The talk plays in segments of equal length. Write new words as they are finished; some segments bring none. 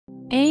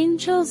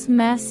Angel's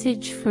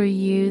message for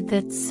you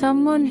that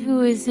someone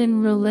who is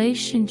in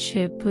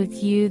relationship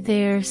with you,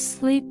 they are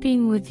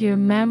sleeping with your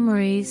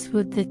memories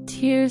with the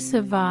tears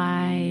of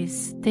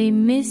eyes. They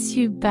miss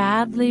you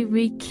badly,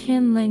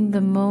 rekindling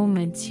the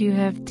moments you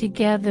have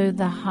together,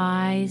 the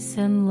highs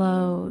and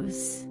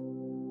lows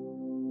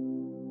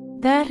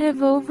that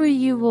have over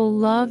you will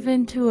love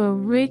into a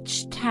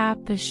rich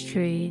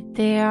tapestry.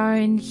 They are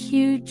in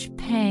huge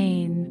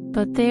pain,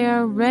 but they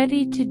are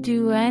ready to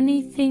do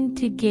anything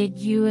to get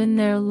you in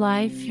their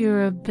life.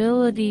 Your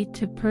ability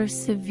to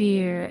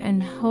persevere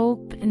and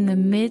hope in the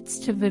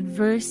midst of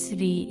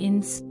adversity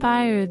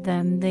inspire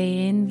them.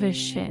 They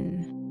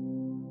envision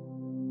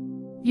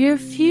your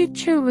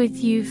future with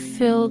you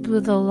filled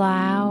with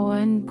allow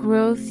and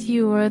growth.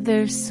 You are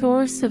their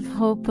source of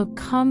hope, a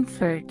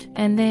comfort,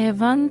 and they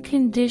have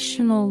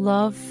unconditional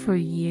love for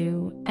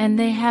you, and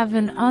they have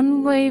an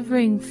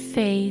unwavering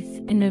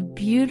faith in a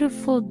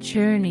beautiful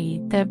journey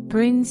that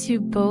brings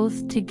you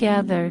both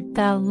together,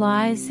 that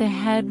lies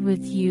ahead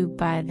with you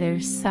by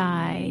their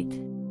side.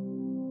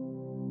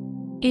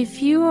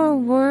 If you are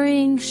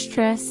worrying,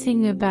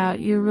 stressing about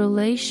your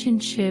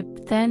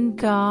relationship, then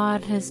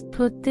God has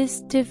put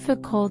these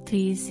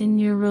difficulties in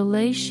your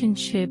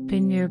relationship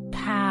in your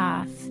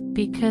path,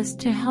 because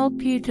to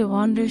help you to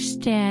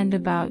understand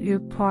about your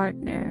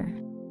partner,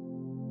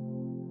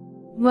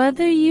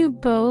 whether you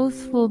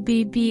both will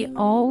be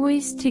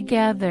always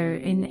together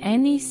in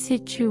any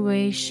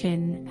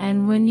situation.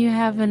 And when you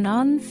have an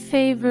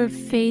unfavored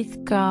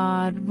faith,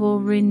 God will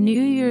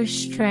renew your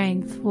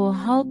strength, will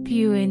help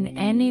you in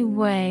any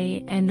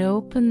way, and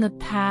open the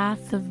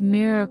path of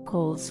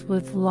miracles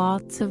with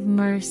lots of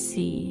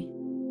mercy.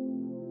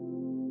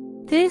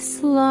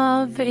 This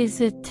love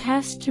is a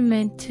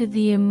testament to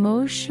the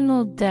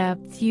emotional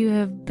depth you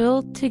have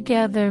built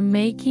together,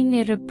 making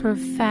it a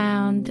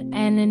profound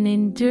and an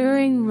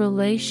enduring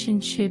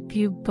relationship.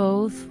 You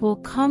both will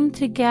come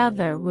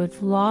together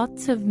with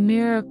lots of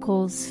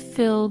miracles,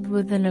 filled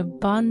with an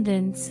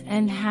abundance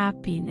and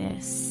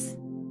happiness.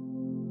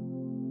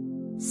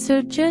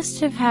 So just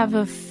to have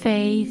a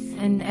faith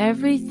and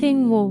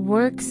everything will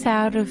works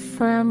out.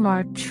 Affirm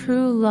our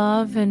true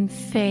love and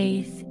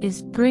faith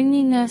is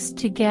bringing us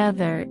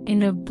together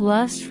in a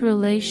blessed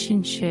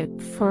relationship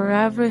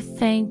forever.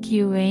 Thank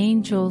you,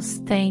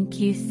 angels. Thank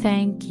you,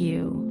 thank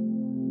you.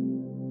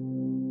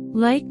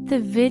 Like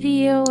the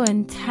video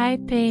and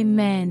type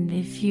amen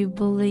if you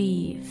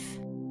believe.